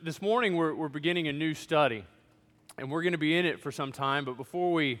This morning we're beginning a new study, and we're going to be in it for some time. But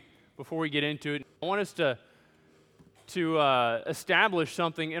before we get into it, I want us to establish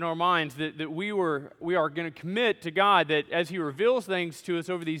something in our minds that we are going to commit to God, that as He reveals things to us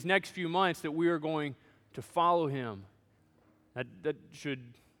over these next few months, that we are going to follow Him. That should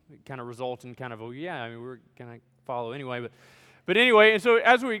kind of result in kind of we're going to follow anyway. But anyway, and so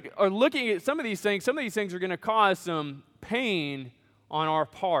as we are looking at some of these things are going to cause some pain on our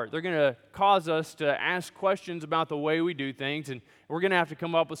part. They're going to cause us to ask questions about the way we do things, and we're going to have to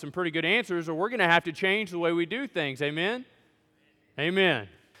come up with some pretty good answers, or we're going to have to change the way we do things. Amen? Amen.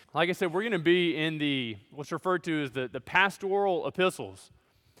 Like I said, we're going to be in what's referred to as the pastoral epistles.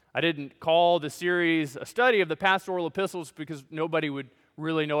 I didn't call the series a study of the pastoral epistles because nobody would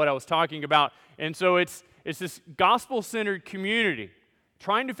really know what I was talking about. And so it's this gospel-centered community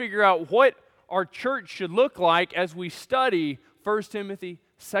trying to figure out what our church should look like as we study 1 Timothy,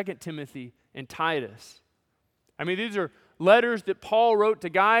 2 Timothy, and Titus. I mean, these are letters that Paul wrote to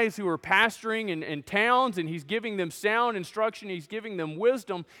guys who are pastoring in towns, and he's giving them sound instruction, he's giving them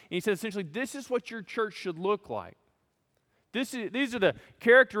wisdom, and he says essentially, this is what your church should look like. These are the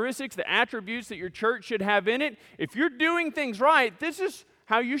characteristics, the attributes that your church should have in it. If you're doing things right, this is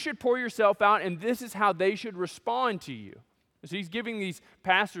how you should pour yourself out, and this is how they should respond to you. So he's giving these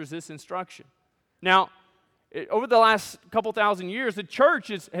pastors this instruction. Now, over the last couple thousand years, the church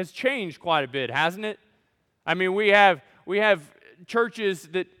has changed quite a bit, hasn't it? I mean, we have churches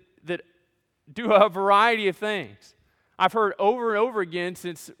that do a variety of things. I've heard over and over again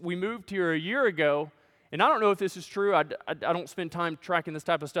since we moved here a year ago, and I don't know if this is true. I don't spend time tracking this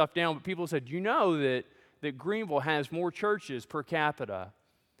type of stuff down, but people said, you know that Greenville has more churches per capita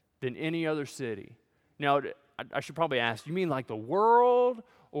than any other city. Now, I should probably ask, you mean like the world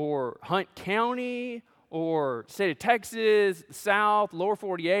or Hunt County or state of Texas, South, Lower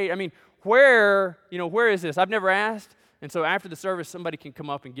 48? I mean, where is this? I've never asked. And so after the service, somebody can come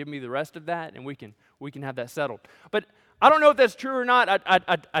up and give me the rest of that, and we can have that settled. But I don't know if that's true or not.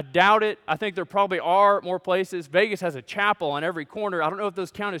 I doubt it. I think there probably are more places. Vegas has a chapel on every corner. I don't know if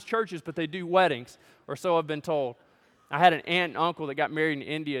those count as churches, but they do weddings, or so I've been told. I had an aunt and uncle that got married in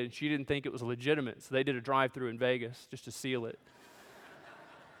India, and she didn't think it was legitimate, so they did a drive-through in Vegas just to seal it.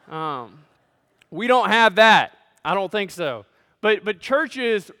 We don't have that. I don't think so. But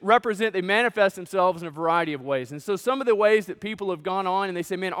churches they manifest themselves in a variety of ways. And so some of the ways that people have gone on and they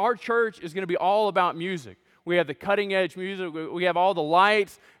say, man, our church is going to be all about music. We have the cutting edge music. We have all the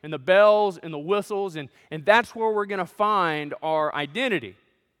lights and the bells and the whistles, and that's where we're going to find our identity.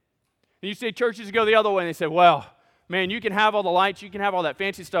 And you see churches go the other way and they say, well, man, you can have all the lights, you can have all that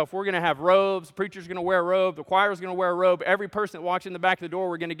fancy stuff. We're going to have robes. The preacher's going to wear a robe. The choir's going to wear a robe. Every person that walks in the back of the door,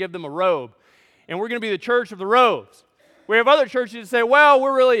 we're going to give them a robe. And we're going to be the church of the robes. We have other churches that say, well,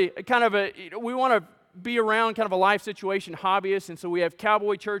 we're really kind of we want to be around kind of a life situation hobbyist, and so we have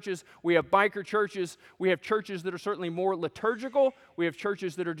cowboy churches, we have biker churches, we have churches that are certainly more liturgical, we have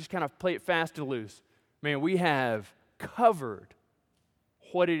churches that are just kind of play it fast and loose. Man, we have covered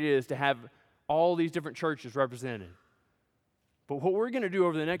what it is to have all these different churches represented. But what we're going to do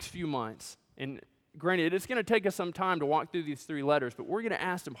over the next few months, and granted, it's going to take us some time to walk through these 3 letters, but we're going to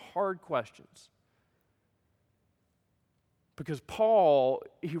ask some hard questions. Because Paul,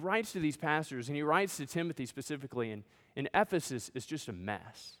 he writes to these pastors, and he writes to Timothy specifically, and Ephesus is just a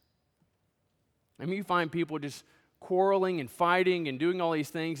mess. I mean, you find people just quarreling and fighting and doing all these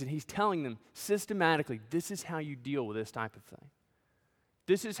things, and he's telling them systematically, this is how you deal with this type of thing.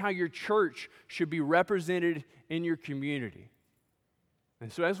 This is how your church should be represented in your community.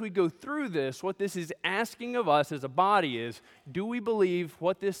 And so as we go through this, what this is asking of us as a body is, do we believe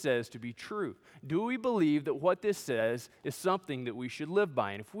what this says to be true? Do we believe that what this says is something that we should live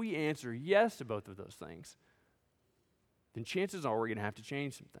by? And if we answer yes to both of those things, then chances are we're going to have to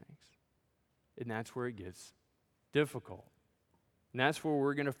change some things. And that's where it gets difficult. And that's where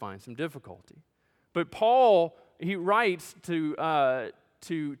we're going to find some difficulty. But Paul, he writes to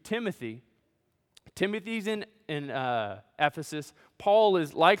Timothy. Timothy's in Ephesus. Paul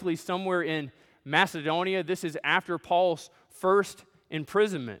is likely somewhere in Macedonia. This is after Paul's first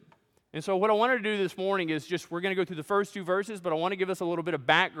imprisonment. And so what I wanted to do this morning is we're going to go through the first 2 verses, but I want to give us a little bit of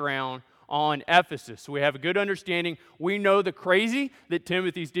background on Ephesus so we have a good understanding. We know the crazy that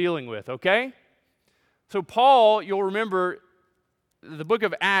Timothy's dealing with, okay? So Paul, you'll remember, the book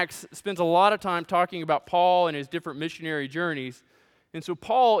of Acts spends a lot of time talking about Paul and his different missionary journeys. And so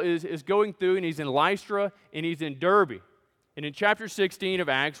Paul is going through, and he's in Lystra, and he's in Derbe. And in chapter 16 of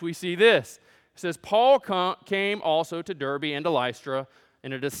Acts, we see this. It says, Paul came also to Derbe and to Lystra,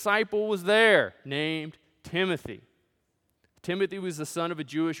 and a disciple was there named Timothy. Timothy was the son of a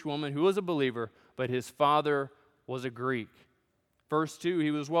Jewish woman who was a believer, but his father was a Greek. Verse 2,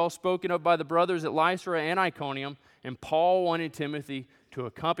 he was well spoken of by the brothers at Lystra and Iconium, and Paul wanted Timothy to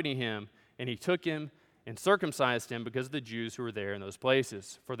accompany him, and he took him and circumcised him because of the Jews who were there in those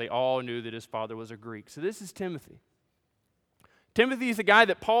places, for they all knew that his father was a Greek. So this is Timothy. Timothy is the guy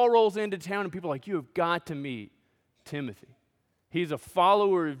that Paul rolls into town, and people are like, you have got to meet Timothy. He's a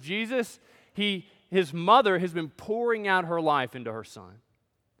follower of Jesus. His mother has been pouring out her life into her son.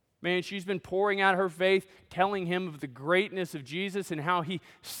 Man, she's been pouring out her faith, telling him of the greatness of Jesus and how he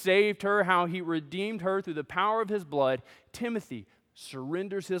saved her, how he redeemed her through the power of his blood. Timothy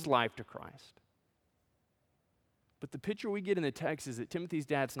surrenders his life to Christ. But the picture we get in the text is that Timothy's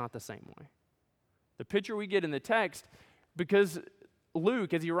dad's not the same way. The picture we get in the text, because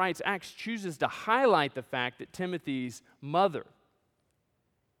Luke, as he writes Acts, chooses to highlight the fact that Timothy's mother,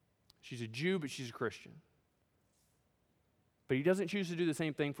 she's a Jew, but she's a Christian. But he doesn't choose to do the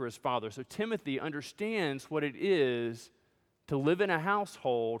same thing for his father. So Timothy understands what it is to live in a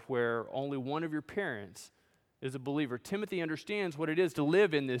household where only one of your parents is a believer. Timothy understands what it is to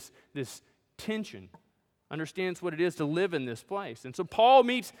live in this tension, understands what it is to live in this place. And so Paul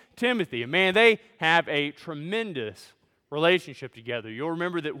meets Timothy, and man, they have a tremendous relationship together. You'll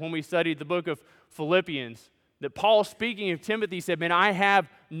remember that when we studied the book of Philippians, that Paul, speaking of Timothy, said, man, I have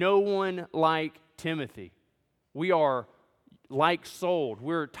no one like Timothy. We are like-souled.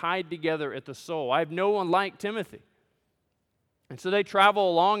 We're tied together at the soul. I have no one like Timothy. And so they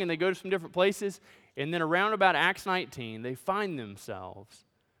travel along and they go to some different places, and then around about Acts 19, they find themselves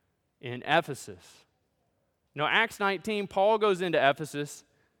in Ephesus. Now, Acts 19, Paul goes into Ephesus.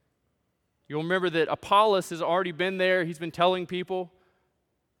 You'll remember that Apollos has already been there. He's been telling people.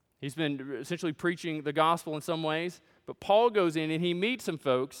 He's been essentially preaching the gospel in some ways. But Paul goes in and he meets some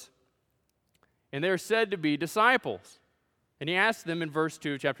folks, and they're said to be disciples. And he asked them in verse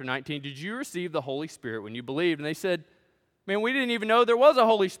 2 of chapter 19, did you receive the Holy Spirit when you believed? And they said, man, we didn't even know there was a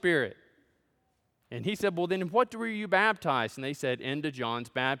Holy Spirit. And he said, well, then what were you baptized? And they said, into John's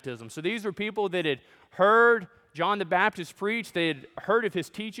baptism. So these were people that had heard John the Baptist preach. They had heard of his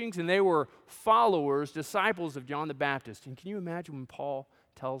teachings, and they were followers, disciples of John the Baptist. And can you imagine when Paul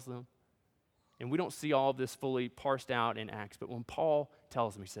tells them? And we don't see all of this fully parsed out in Acts, but when Paul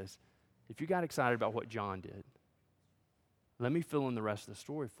tells them, he says, if you got excited about what John did, let me fill in the rest of the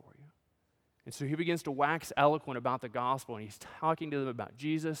story for you. And so he begins to wax eloquent about the gospel, and he's talking to them about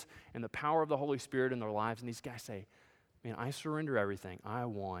Jesus and the power of the Holy Spirit in their lives. And these guys say, man, I surrender everything. I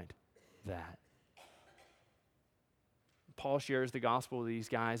want that. Paul shares the gospel with these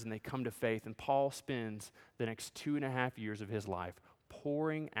guys, and they come to faith. And Paul spends the next 2.5 years of his life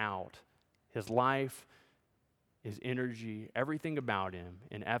pouring out his life, his energy, everything about him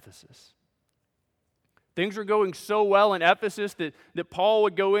in Ephesus. Things were going so well in Ephesus that Paul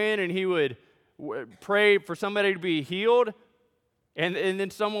would go in and he would pray for somebody to be healed, and then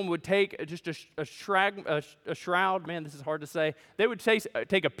someone would take just a shroud, man, this is hard to say. They would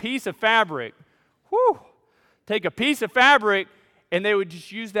take a piece of fabric, take a piece of fabric, and they would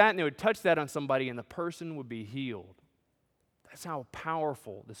just use that and they would touch that on somebody and the person would be healed. That's how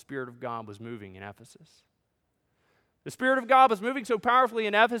powerful the Spirit of God was moving in Ephesus. The Spirit of God was moving so powerfully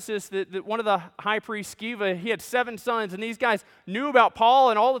in Ephesus that one of the high priests, Sceva, he had 7 sons, and these guys knew about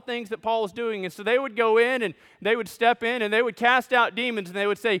Paul and all the things that Paul was doing. And so they would go in and they would step in and they would cast out demons, and they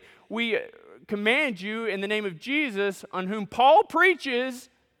would say, we command you in the name of Jesus, on whom Paul preaches,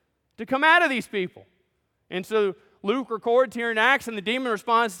 to come out of these people. And so Luke records here in Acts, and the demon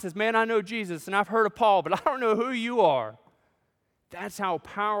responds and says, man, I know Jesus, and I've heard of Paul, but I don't know who you are. That's how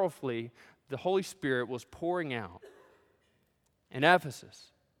powerfully the Holy Spirit was pouring out in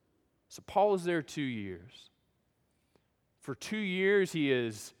Ephesus. So Paul is there 2 years. For 2 years he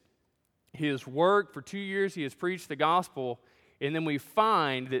has worked. For 2 years he has preached the gospel. And then we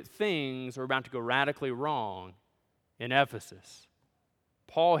find that things are about to go radically wrong in Ephesus.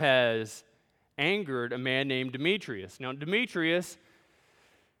 Paul has angered a man named Demetrius. Now Demetrius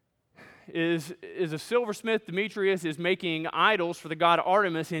is a silversmith. Demetrius is making idols for the god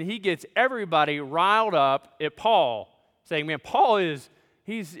Artemis, and he gets everybody riled up at Paul, saying, man, Paul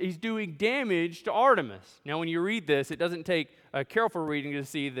he's doing damage to Artemis. Now, when you read this, it doesn't take a careful reading to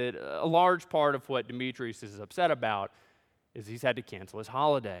see that a large part of what Demetrius is upset about is he's had to cancel his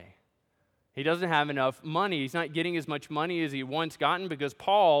holiday. He doesn't have enough money. He's not getting as much money as he once gotten because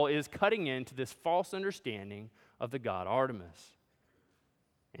Paul is cutting into this false understanding of the god Artemis.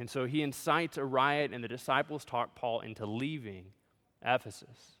 And so he incites a riot, and the disciples talk Paul into leaving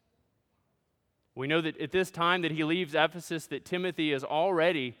Ephesus. We know that at this time that he leaves Ephesus, that Timothy is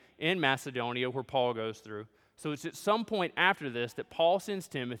already in Macedonia, where Paul goes through. So it's at some point after this that Paul sends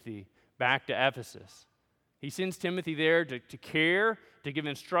Timothy back to Ephesus. He sends Timothy there to care, to give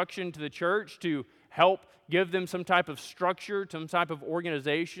instruction to the church, to help give them some type of structure, some type of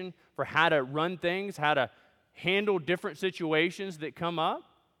organization for how to run things, how to handle different situations that come up.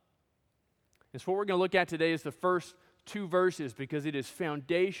 And so what we're going to look at today is the first 2 verses because it is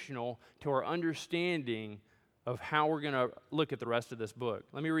foundational to our understanding of how we're going to look at the rest of this book.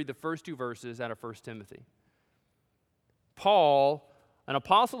 Let me read the first 2 verses out of 1 Timothy. Paul, an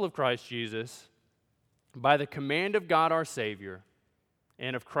apostle of Christ Jesus, by the command of God our Savior,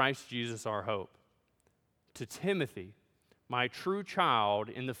 and of Christ Jesus our hope. To Timothy, my true child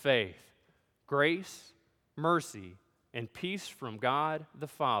in the faith, grace, mercy, and peace from God the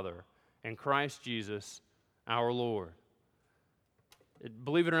Father and Christ Jesus our Lord.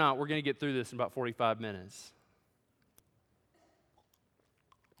 Believe it or not, we're going to get through this in about 45 minutes.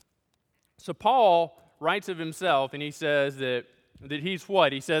 So Paul writes of himself, and he says that he's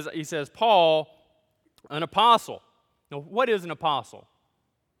what? He says, Paul, an apostle. Now, what is an apostle?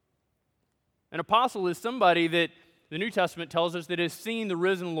 An apostle is somebody that the New Testament tells us that has seen the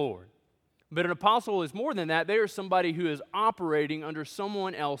risen Lord. But an apostle is more than that. They are somebody who is operating under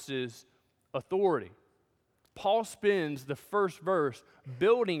someone else's authority. Paul spends the first verse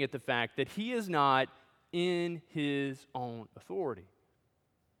building at the fact that he is not in his own authority.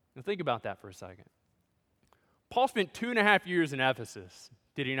 Now think about that for a second. Paul spent 2.5 years in Ephesus,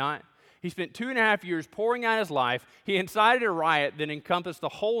 did he not? He spent 2.5 years pouring out his life. He incited a riot that encompassed the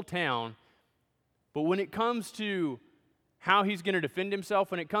whole town. But when it comes to how he's going to defend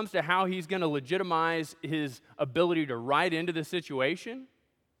himself, when it comes to how he's going to legitimize his ability to write into the situation,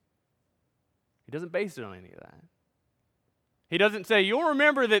 he doesn't base it on any of that. He doesn't say, you'll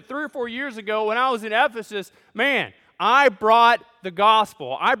remember that 3 or 4 years ago when I was in Ephesus, man, I brought the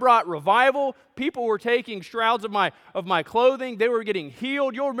gospel. I brought revival. People were taking shrouds of my clothing. They were getting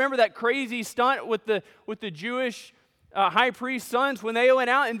healed. You'll remember that crazy stunt with the Jewish high priest's sons when they went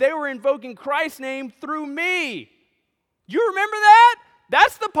out and they were invoking Christ's name through me. You remember that?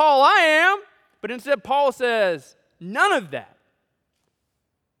 That's the Paul I am. But instead, Paul says, none of that.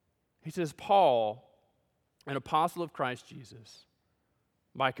 He says, Paul, an apostle of Christ Jesus,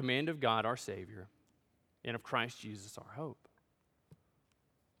 by command of God our Savior, and of Christ Jesus our hope.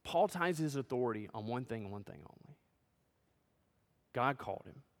 Paul ties his authority on one thing and one thing only. God called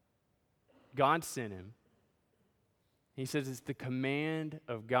him. God sent him. He says it's the command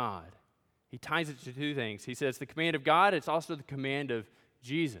of God. He ties it to 2 things. He says the command of God, it's also the command of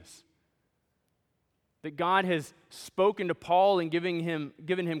Jesus. That God has spoken to Paul and given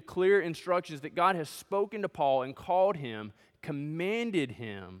him clear instructions, that God has spoken to Paul and called him, commanded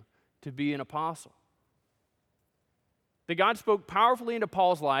him to be an apostle. That God spoke powerfully into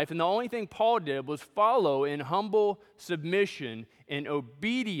Paul's life, and the only thing Paul did was follow in humble submission and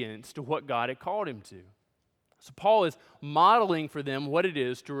obedience to what God had called him to. So Paul is modeling for them what it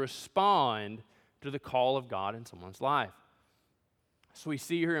is to respond to the call of God in someone's life. So we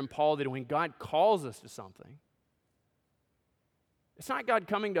see here in Paul that when God calls us to something, it's not God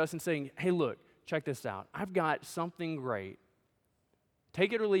coming to us and saying, hey, look, check this out. I've got something great.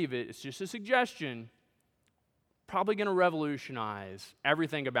 Take it or leave it. It's just a suggestion. Probably going to revolutionize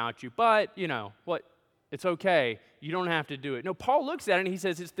everything about you. But, you know, what? It's okay. You don't have to do it. No, Paul looks at it and he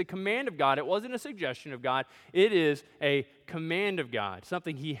says it's the command of God. It wasn't a suggestion of God. It is a command of God,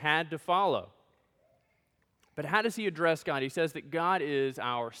 something he had to follow. But how does he address God? He says that God is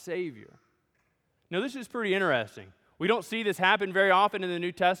our Savior. Now, this is pretty interesting. We don't see this happen very often in the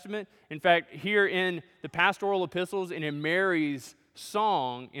New Testament. In fact, here in the pastoral epistles and in Mary's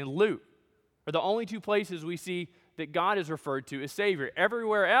song in Luke are the only 2 places we see that God is referred to as Savior.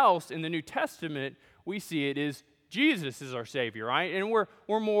 Everywhere else in the New Testament, we see it as Jesus is our Savior, right? And we're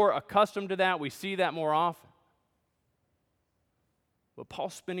more accustomed to that. We see that more often. But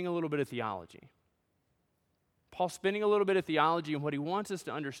Paul's spinning a little bit of theology. Paul's spinning a little bit of theology, and what he wants us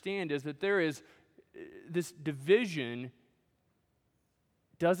to understand is that there is this division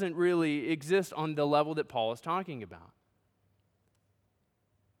doesn't really exist on the level that Paul is talking about.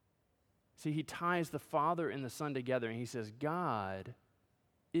 See, he ties the Father and the Son together, and he says, God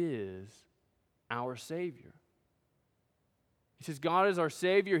is our Savior. He says, God is our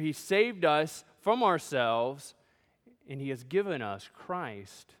Savior. He saved us from ourselves, and he has given us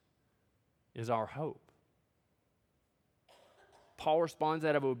Christ is our hope. Paul responds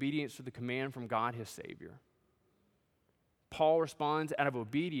out of obedience to the command from God, his Savior. Paul responds out of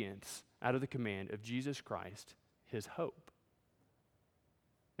obedience out of the command of Jesus Christ, his hope.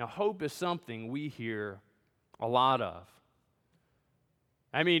 Now, hope is something we hear a lot of.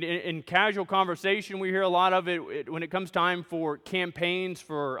 I mean, in casual conversation, we hear a lot of it when it comes time for campaigns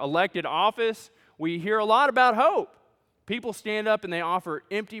for elected office. We hear a lot about hope. People stand up and they offer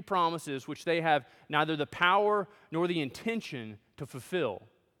empty promises which they have neither the power nor the intention to fulfill.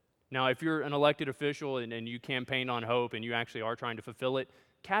 Now, if you're an elected official and you campaign on hope and you actually are trying to fulfill it,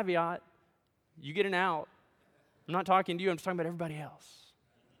 caveat, you get an out. I'm not talking to you, I'm just talking about everybody else.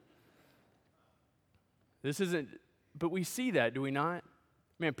 But we see that, do we not?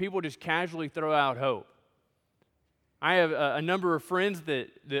 Man, people just casually throw out hope. I have a number of friends that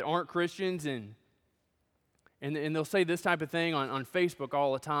aren't Christians, and they'll say this type of thing on Facebook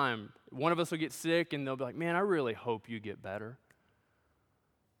all the time. One of us will get sick, and they'll be like, man, I really hope you get better.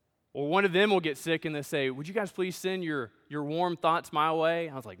 Or one of them will get sick, and they'll say, would you guys please send your warm thoughts my way?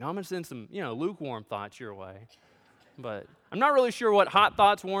 I was like, no, I'm going to send some lukewarm thoughts your way. But I'm not really sure what hot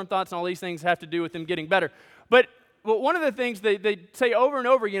thoughts, warm thoughts, and all these things have to do with them getting better. But one of the things they say over and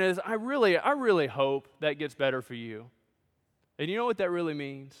over again is, I really hope that gets better for you. And you know what that really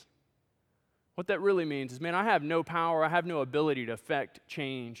means? What that really means is, man, I have no power, I have no ability to affect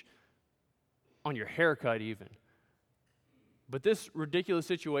change on your haircut even. But this ridiculous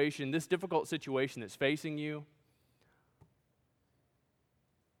situation, this difficult situation that's facing you,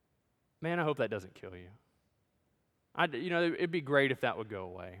 man, I hope that doesn't kill you. It'd be great if that would go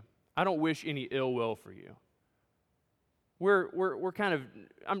away. I don't wish any ill will for you. We're kind of,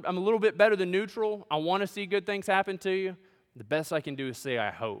 I'm a little bit better than neutral. I want to see good things happen to you. The best I can do is say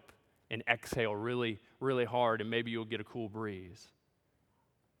I hope and exhale really, really hard, and maybe you'll get a cool breeze.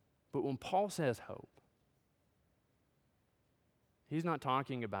 But when Paul says hope, he's not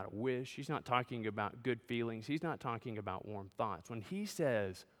talking about a wish. He's not talking about good feelings. He's not talking about warm thoughts. When he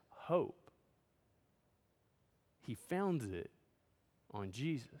says hope, he founds it on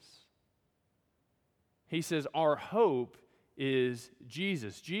Jesus. He says our hope is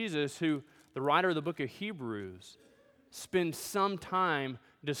Jesus. Jesus, who the writer of the book of Hebrews spends some time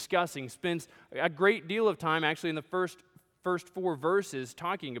discussing, spends a great deal of time actually in the first 4 verses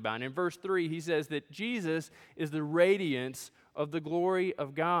talking about. And in verse 3, he says that Jesus is the radiance of the glory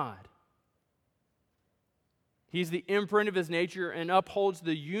of God. He's the imprint of his nature and upholds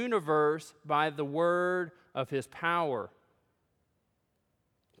the universe by the word of his power.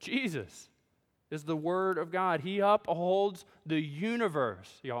 Jesus is the word of God. He upholds the universe,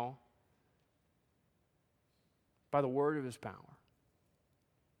 y'all, by the word of his power.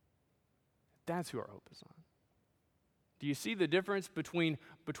 That's who our hope is on. Do you see the difference between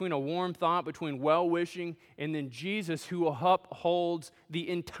a warm thought, between well-wishing, and then Jesus, who upholds the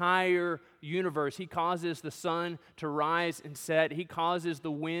entire universe? He causes the sun to rise and set. He causes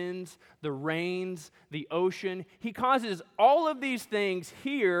the winds, the rains, the ocean. He causes all of these things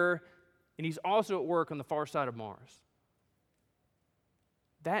here, and he's also at work on the far side of Mars.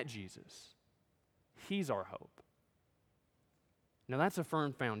 That Jesus, he's our hope. Now that's a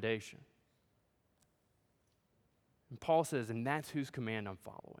firm foundation. And Paul says, and that's whose command I'm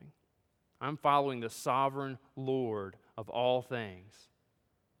following. I'm following the sovereign Lord of all things.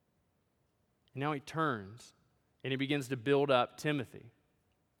 And now he turns and he begins to build up Timothy.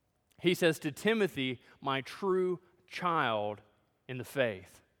 He says to Timothy, my true child in the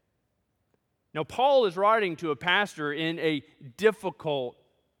faith. Now, Paul is writing to a pastor in a difficult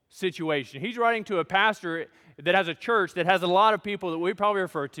situation. He's writing to a pastor that has a church that has a lot of people that we probably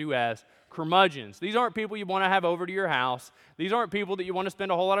refer to as curmudgeons. These aren't people you want to have over to your house. These aren't people that you want to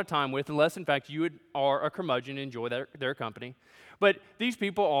spend a whole lot of time with, unless, in fact, you are a curmudgeon and enjoy their company. But these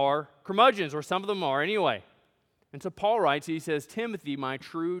people are curmudgeons, or some of them are anyway. And so Paul writes, he says, Timothy, my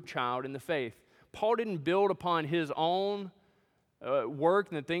true child in the faith. Paul didn't build upon his own work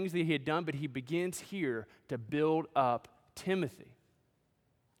and the things that he had done, but he begins here to build up Timothy.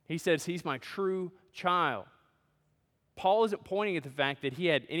 He says he's my true child. Paul isn't pointing at the fact that he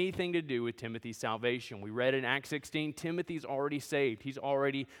had anything to do with Timothy's salvation. We read in Acts 16, Timothy's already saved. He's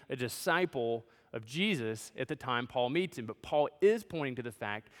already a disciple of Jesus at the time Paul meets him. But Paul is pointing to the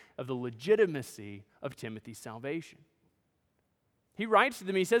fact of the legitimacy of Timothy's salvation. He writes to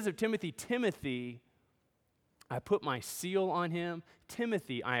them, he says of Timothy, Timothy, I put my seal on him.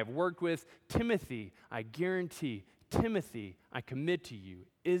 Timothy, I have worked with. Timothy, I guarantee. Timothy, I commit to you,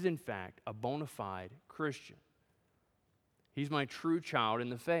 is in fact a bona fide Christian. He's my true child in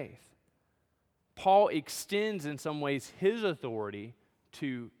the faith. Paul extends in some ways his authority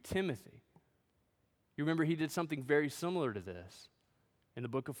to Timothy. You remember he did something very similar to this in the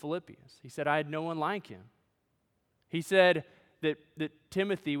book of Philippians. He said, I had no one like him. He said that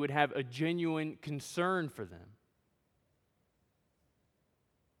Timothy would have a genuine concern for them.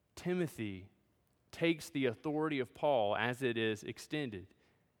 Timothy takes the authority of Paul as it is extended.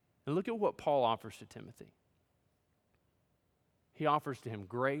 And look at what Paul offers to Timothy. He offers to him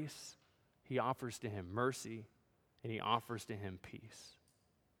grace, he offers to him mercy, and he offers to him peace.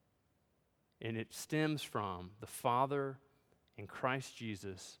 And it stems from the Father and Christ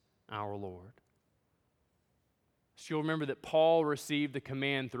Jesus, our Lord. So you'll remember that Paul received the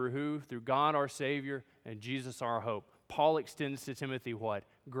command through who? Through God our Savior and Jesus our hope. Paul extends to Timothy what?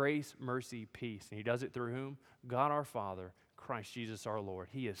 Grace, mercy, peace. And he does it through whom? God our Father, Christ Jesus our Lord.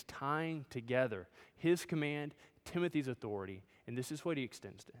 He is tying together his command, Timothy's authority, and this is what he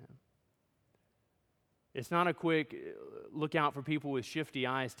extends to him. It's not a quick look out for people with shifty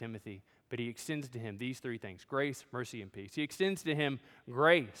eyes, Timothy, but he extends to him these three things: grace, mercy, and peace. He extends to him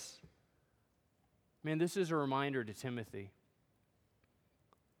grace. Man, this is a reminder to Timothy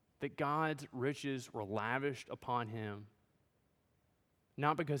that God's riches were lavished upon him,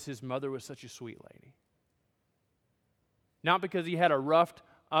 not because his mother was such a sweet lady, not because he had a rough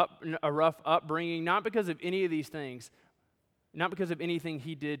upbringing, not because of any of these things, not because of anything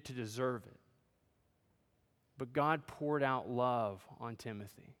he did to deserve it, but God poured out love on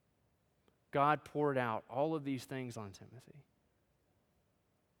Timothy. God poured out all of these things on Timothy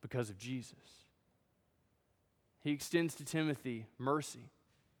because of Jesus. He extends to Timothy mercy.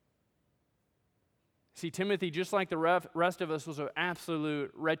 See, Timothy, just like the rest of us, was an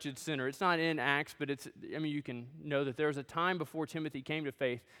absolute wretched sinner. It's not in Acts, but you can know that there was a time before Timothy came to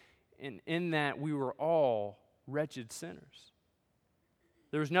faith, and in that we were all wretched sinners.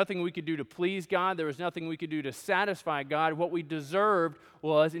 There was nothing we could do to please God. There was nothing we could do to satisfy God. What we deserved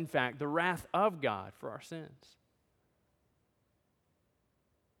was, in fact, the wrath of God for our sins.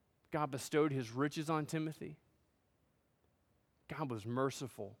 God bestowed his riches on Timothy. God was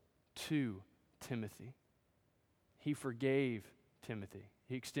merciful to Timothy. He forgave Timothy.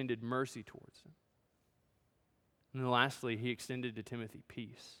 He extended mercy towards him. And then lastly, he extended to Timothy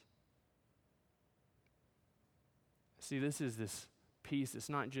peace. See, this peace. It's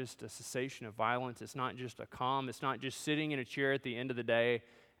not just a cessation of violence. It's not just a calm. It's not just sitting in a chair at the end of the day,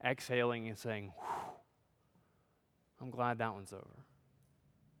 exhaling and saying, "Whew, I'm glad that one's over."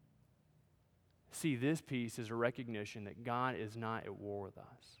 See, this peace is a recognition that God is not at war with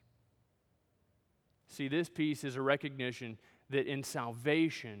us. See, this peace is a recognition that in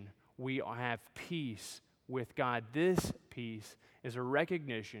salvation we have peace with God. This peace is a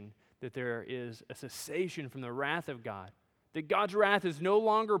recognition that there is a cessation from the wrath of God. That God's wrath is no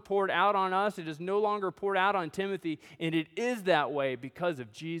longer poured out on us. It is no longer poured out on Timothy. And it is that way because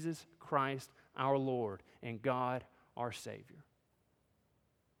of Jesus Christ our Lord and God our Savior.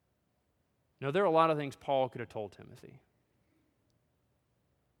 Now, there are a lot of things Paul could have told Timothy.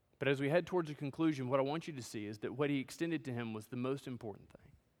 But as we head towards a conclusion, what I want you to see is that what he extended to him was the most important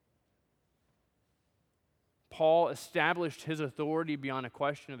thing. Paul established his authority beyond a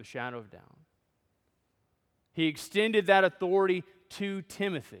question of a shadow of doubt. He extended that authority to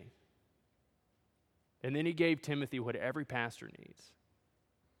Timothy. And then he gave Timothy what every pastor needs: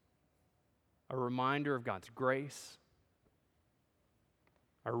 a reminder of God's grace,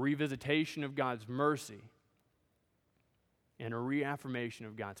 a revisitation of God's mercy, and a reaffirmation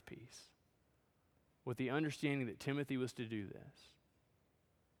of God's peace, with the understanding that Timothy was to do this.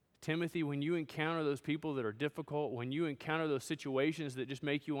 Timothy, when you encounter those people that are difficult, when you encounter those situations that just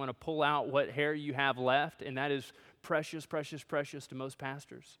make you want to pull out what hair you have left, and that is precious, precious, precious to most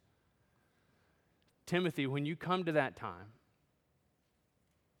pastors. Timothy, when you come to that time,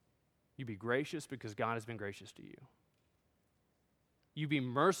 you be gracious because God has been gracious to you. You be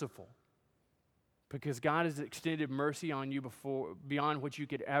merciful because God has extended mercy on you beyond what you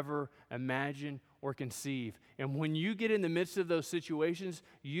could ever imagine or conceive. And when you get in the midst of those situations,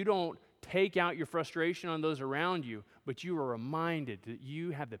 you don't take out your frustration on those around you, but you are reminded that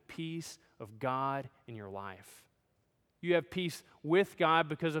you have the peace of God in your life. You have peace with God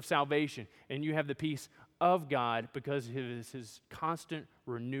because of salvation, and you have the peace of God because of his constant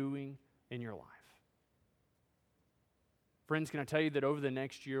renewing in your life. Friends, can I tell you that over the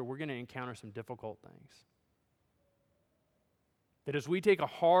next year, we're going to encounter some difficult things. That as we take a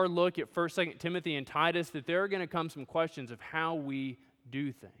hard look at 1st, 2nd Timothy, and Titus, that there are going to come some questions of how we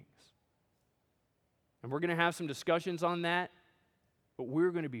do things. And we're going to have some discussions on that, but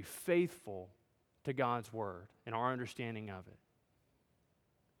we're going to be faithful to God's word and our understanding of it.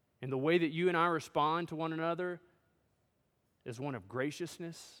 And the way that you and I respond to one another is one of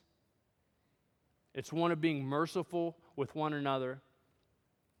graciousness. It's one of being merciful with one another,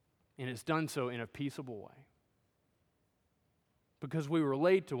 and it's done so in a peaceable way. Because we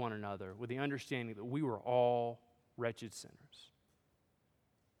relate to one another with the understanding that we were all wretched sinners.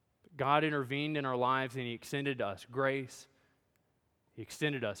 God intervened in our lives, and he extended to us grace, He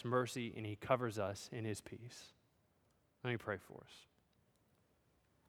extended us mercy, and he covers us in his peace. Let me pray for us.